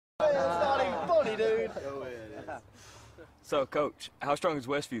It's not even funny, dude. Oh, yeah, it is. So, Coach, how strong is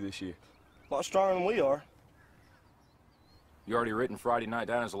Westview this year? A lot stronger than we are. You already written Friday night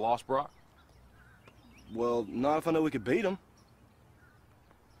down as a loss, Brock? Well, not if I know we could beat them.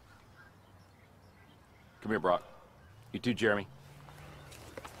 Come here, Brock. You too, Jeremy.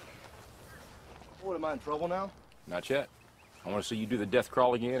 What, am I in trouble now? Not yet. I want to see you do the death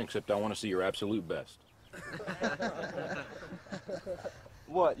crawl again, except I want to see your absolute best.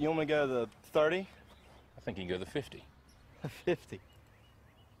 What, you want me to go to the 30? I think you can go the 50. 50.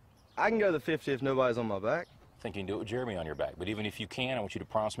 I can go to the 50 if nobody's on my back. I think you can do it with Jeremy on your back. But even if you can, I want you to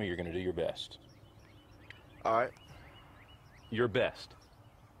promise me you're going to do your best. All right. Your best.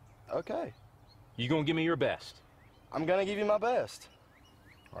 Okay. You going to give me your best? I'm gonna give you my best.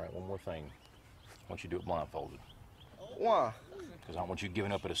 All right, one more thing. I want you to do it blindfolded. Why? Because I don't want you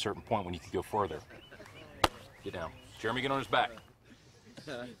giving up at a certain point when you can go further. Get down. Jeremy, get on his back.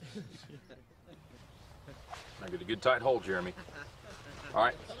 Now get a good tight hold, Jeremy. All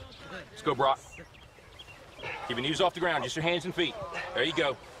right, let's go, Brock. Keep your knees off the ground, just your hands and feet. There you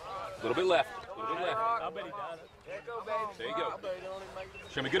go. A little bit left. A little bit left. I bet he does it. There you go.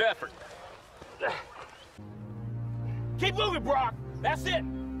 Show me good effort. Keep moving, Brock. That's it.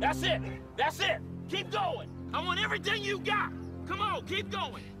 That's it. That's it. Keep going. I want everything you got. Come on, keep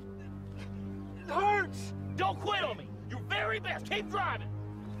going. It hurts. Don't quit on me. Your very best. Keep driving.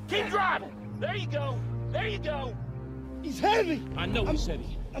 Keep driving. There you go. There you go. He's heavy. I know he's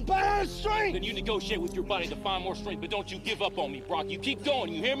heavy. I'm bad strength. Then you negotiate with your body to find more strength, but don't you give up on me, Brock. You keep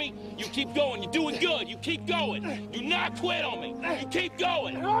going, you hear me? You keep going. You're doing good. You keep going. Do not quit on me. You keep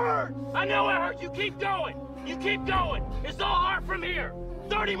going. It hurts. I know it hurts. You keep going. You keep going. It's all hard from here.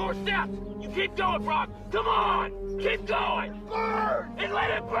 30 more steps. You keep going, Brock. Come on. Keep going. Burn. And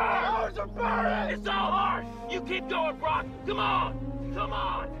let it burn. Ours are burning. It's all hard. You keep going, Brock. Come on. Come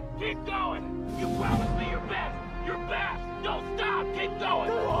on. Keep going. You promised me your best. Your best. Don't stop. Keep going.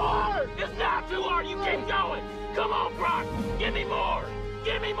 Too hard. It's not too hard. You keep going. Come on, Brock. Give me more.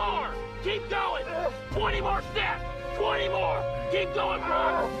 Give me more. Keep going. 20 more steps. 20 more. Keep going,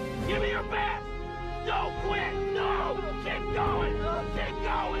 Brock. Give me your best. Don't quit. No. Keep going. Keep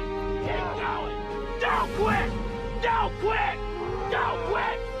going. Keep going. Don't quit. Don't quit. Don't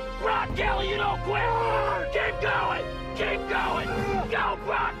quit. Brock Kelly, you don't quit. Keep going. Keep going. Go,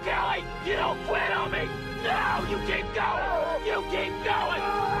 Brock Kelly. You don't quit on me. No, you keep going. You keep going.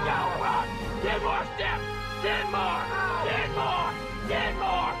 Go, Brock. 10 more steps. 10 more. 10 more. 10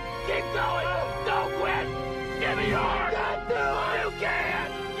 more. Keep going. Don't quit. Give me yours. You can.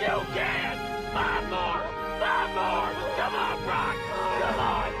 You can. 5 more. 5 more. Come on, Brock. Come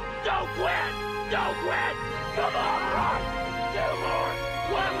on. Don't quit. Don't quit. Come on, Brock. 2 more.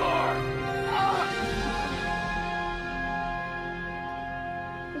 1 more.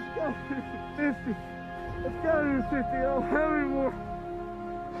 Let's go to the 50. Let's go to the 50. I don't have any more.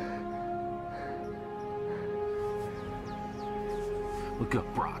 Look up,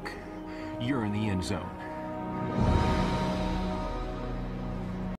 Brock. You're in the end zone.